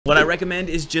What I recommend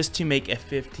is just to make a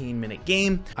 15-minute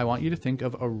game. I want you to think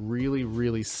of a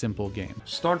really simple game.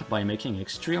 Start by making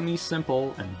extremely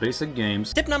simple and basic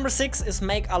games. Tip number 6 is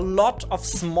make a lot of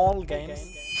small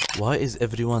games. Why is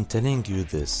everyone telling you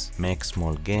this? Make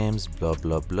small games, blah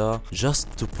blah blah,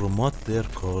 just to promote their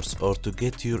course or to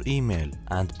get your email.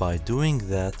 And by doing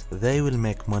that, they will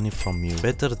make money from you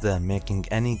better than making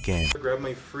any game. Grab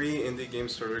my free indie game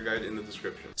starter guide in the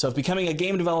description. So if becoming a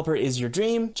game developer is your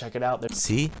dream, check it out there.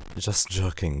 See? Just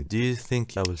joking. Do you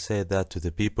think I will say that to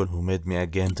the people who made me a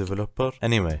game developer?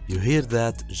 Anyway, you hear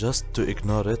that just to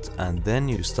ignore it, and then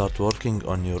you start working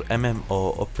on your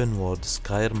MMO open world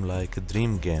Skyrim-like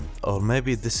dream game. Or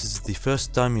maybe this is the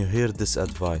first time you hear this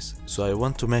advice, so I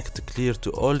want to make it clear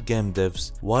to all game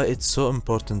devs why it's so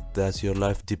important that your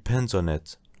life depends on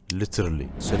it. Literally.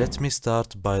 So let me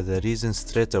start by the reason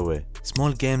straight away.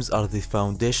 Small games are the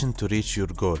foundation to reach your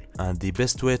goal, and the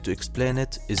best way to explain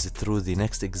it is through the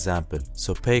next example,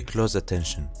 so pay close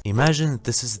attention. Imagine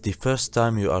this is the first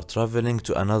time you are traveling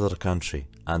to another country,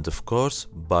 and of course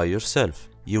by yourself.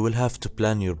 You will have to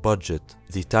plan your budget,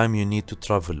 the time you need to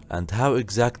travel, and how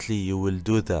exactly you will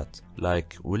do that.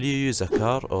 Like, will you use a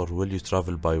car or will you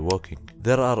travel by walking?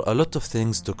 There are a lot of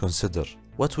things to consider.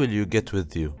 What will you get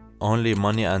with you? Only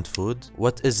money and food?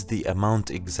 What is the amount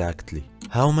exactly?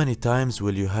 How many times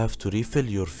will you have to refill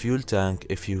your fuel tank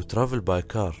if you travel by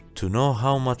car? To know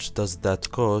how much does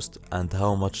that cost and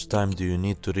how much time do you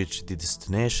need to reach the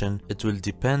destination, it will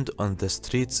depend on the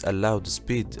street's allowed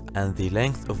speed and the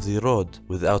length of the road,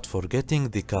 without forgetting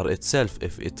the car itself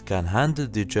if it can handle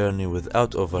the journey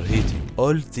without overheating.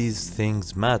 All these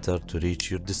things matter to reach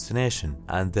your destination,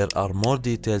 and there are more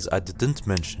details I didn't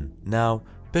mention. Now,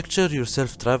 picture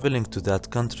yourself traveling to that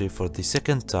country for the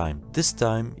second time. This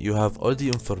time, you have all the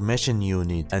information you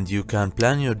need, and you can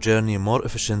plan your journey more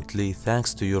efficiently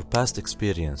thanks to your past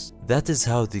experience. That is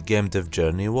how the game dev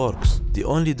journey works. The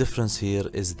only difference here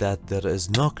is that there is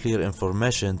no clear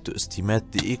information to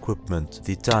estimate the equipment,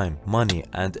 the time, money,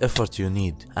 and effort you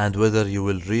need, and whether you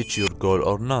will reach your goal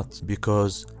or not,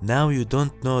 because now you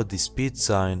don't know the speed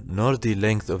sign nor the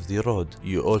length of the road.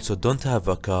 You also don't have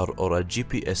a car or a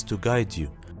GPS to guide you.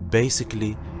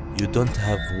 Basically, you don't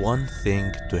have one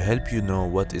thing to help you know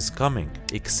what is coming,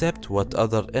 except what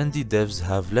other indie devs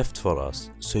have left for us.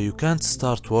 So you can't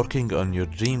start working on your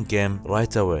dream game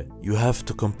right away. You have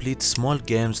to complete small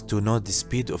games to know the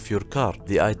speed of your car,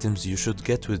 the items you should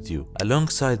get with you,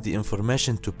 alongside the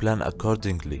information to plan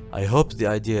accordingly. I hope the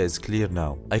idea is clear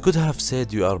now. I could have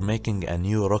said you are making a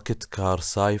new rocket car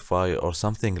sci-fi or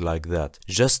something like that,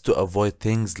 just to avoid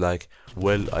things like,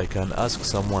 well, I can ask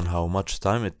someone how much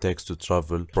time it takes to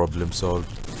travel, problem solved,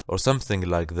 or something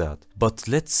like that. But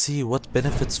let's see what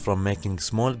benefits from making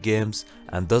small games,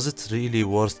 and does it really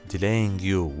worth delaying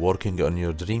you working on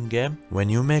your dream game? When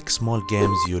you make small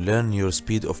games, you learn your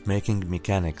speed of making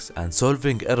mechanics and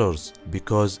solving errors,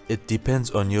 because it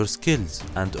depends on your skills,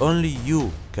 and only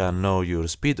you can know your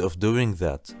speed of doing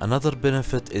that. Another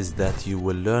benefit is that you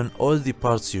will learn all the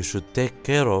parts you should take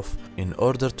care of in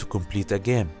order to complete a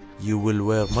game. You will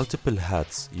wear multiple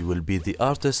hats. You will be the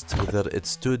artist, whether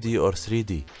it's 2D or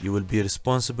 3D. You will be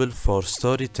responsible for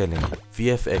storytelling,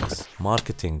 VFX,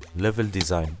 marketing, level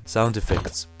design, sound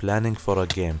effects, planning for a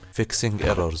game, fixing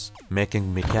errors,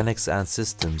 making mechanics and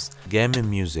systems, game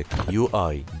music,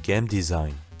 UI, game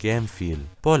design, game feel,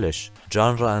 polish,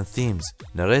 genre and themes,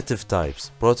 narrative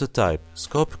types, prototype,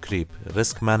 scope creep,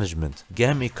 risk management,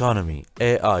 game economy,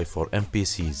 AI for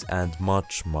NPCs, and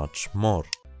much more.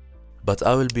 But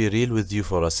I will be real with you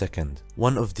for a second.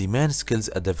 One of the main skills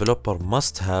a developer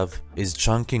must have is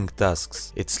chunking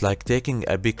tasks. It's like taking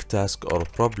a big task or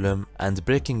problem and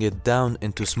breaking it down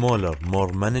into smaller, more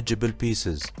manageable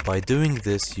pieces. By doing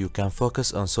this, you can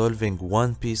focus on solving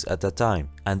one piece at a time,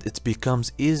 and it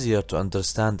becomes easier to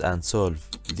understand and solve.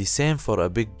 The same for a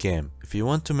big game. If you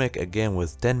want to make a game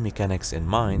with 10 mechanics in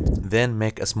mind, then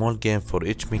make a small game for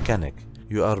each mechanic.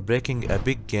 You are breaking a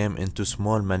big game into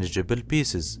small manageable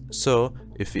pieces. So,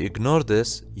 if you ignore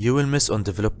this, you will miss on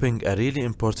developing a really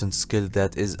important skill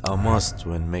that is a must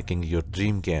when making your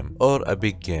dream game or a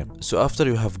big game. So after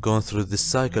you have gone through this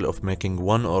cycle of making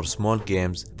one or small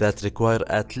games that require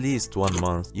at least 1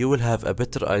 month, you will have a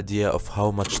better idea of how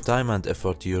much time and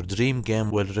effort your dream game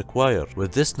will require.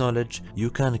 With this knowledge, you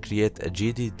can create a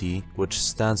GDD, which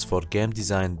stands for Game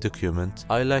Design Document.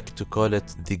 I like to call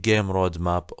it the Game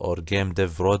Roadmap or Game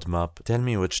Dev Roadmap. Tell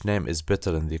me which name is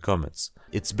better in the comments.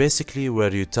 It's basically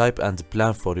where you type and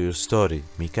plan for your story,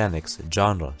 mechanics,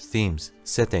 genre, themes,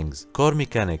 settings, core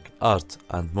mechanic, art,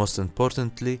 and most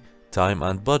importantly, time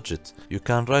and budget. You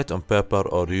can write on paper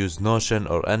or use Notion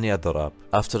or any other app.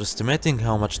 After estimating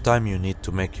how much time you need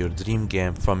to make your dream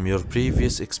game from your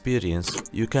previous experience,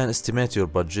 you can estimate your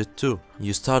budget too.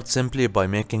 You start simply by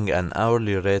making an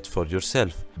hourly rate for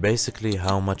yourself. Basically,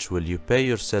 how much will you pay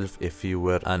yourself if you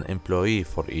were an employee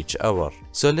for each hour?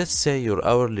 So let's say your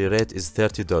hourly rate is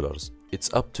 $30.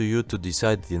 It's up to you to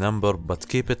decide the number, but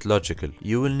keep it logical.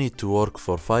 You will need to work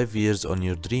for 5 years on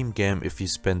your dream game if you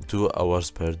spend 2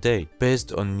 hours per day,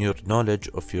 based on your knowledge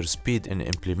of your speed in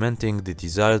implementing the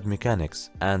desired mechanics.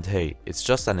 And hey, it's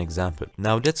just an example.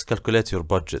 Now let's calculate your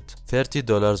budget.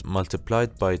 $30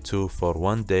 multiplied by 2 for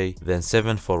 1 day, then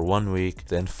 7 for 1 week,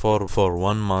 then 4 for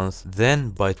 1 month,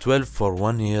 then by 12 for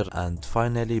 1 year, and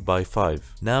finally by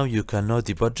 5. Now you can know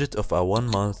the budget of a 1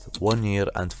 month, 1 year,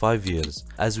 and 5 years.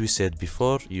 As we said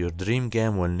before, your dream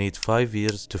game will need 5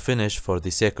 years to finish for the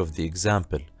sake of the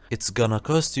example. It's gonna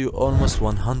cost you almost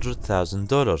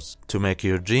 $100,000 to make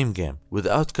your dream game,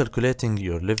 without calculating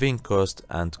your living cost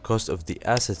and cost of the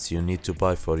assets you need to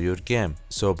buy for your game.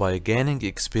 So by gaining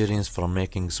experience from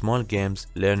making small games,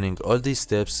 learning all these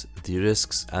steps, the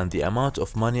risks, and the amount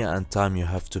of money and time you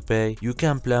have to pay, you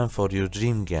can plan for your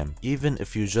dream game. Even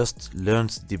if you just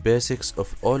learned the basics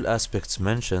of all aspects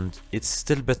mentioned, it's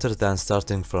still better than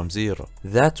starting from zero.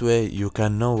 That way you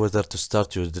can know whether to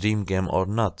start your dream game or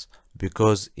not.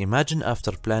 Because imagine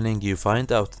after planning you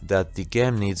find out that the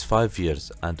game needs 5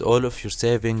 years and all of your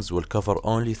savings will cover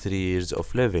only 3 years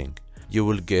of living. You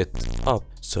will get up.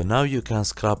 So now you can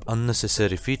scrap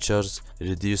unnecessary features,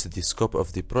 reduce the scope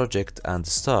of the project and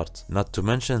start. Not to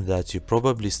mention that you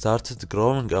probably started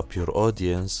growing up your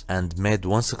audience and made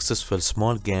one successful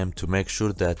small game to make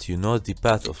sure that you know the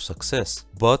path of success.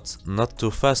 But not too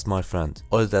fast, my friend.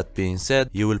 All that being said,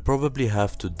 you will probably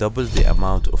have to double the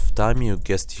amount of time you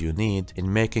guessed you need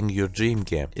in making your dream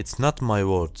game. It's not my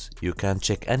words. You can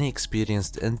check any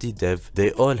experienced indie dev.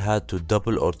 They all had to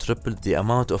double or triple the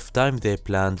amount of time they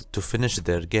planned to finish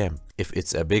their game, if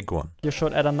it's a big one. You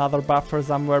should add another buffer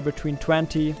somewhere between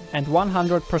 20 and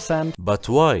 100%. But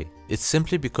why? It's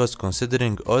simply because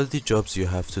considering all the jobs you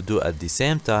have to do at the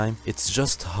same time, it's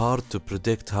just hard to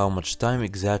predict how much time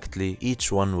exactly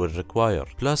each one will require.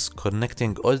 Plus,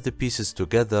 connecting all the pieces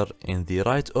together in the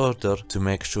right order to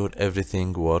make sure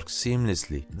everything works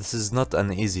seamlessly. This is not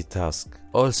an easy task.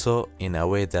 Also, in a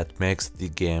way that makes the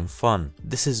game fun.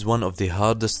 This is one of the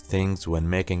hardest things when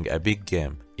making a big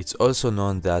game. It's also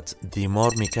known that the more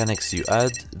mechanics you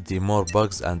add, the more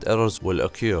bugs and errors will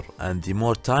occur, and the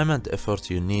more time and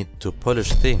effort you need to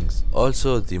polish things.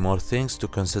 Also, the more things to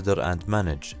consider and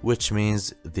manage, which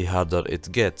means the harder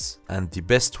it gets. And the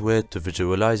best way to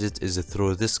visualize it is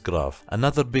through this graph.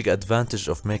 Another big advantage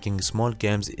of making small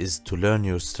games is to learn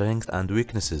your strengths and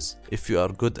weaknesses. If you are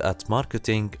good at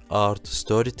marketing, art,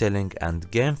 storytelling,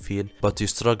 and game feel, but you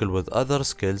struggle with other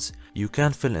skills, you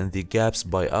can fill in the gaps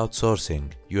by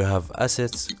outsourcing. You have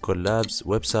assets, collabs,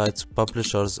 websites,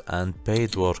 publishers, and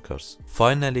paid workers.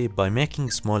 Finally, by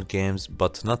making small games,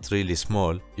 but not really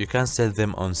small, you can sell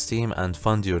them on Steam and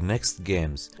fund your next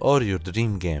games, or your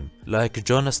dream game. Like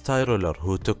Jonas Tyroller,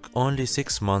 who took only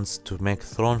 6 months to make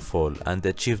Thronefall and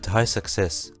achieved high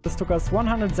success. This took us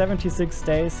 176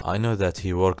 days. I know that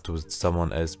he worked with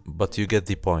someone else, but you get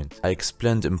the point. I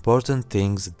explained important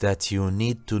things that you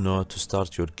need to know to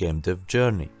start your game dev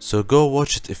journey. So go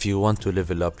watch it if you want to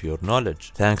level up your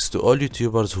knowledge. Thanks to all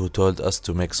YouTubers who told us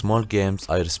to make small games.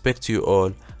 I respect you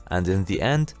all, and in the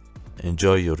end,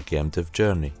 enjoy your game dev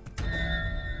journey.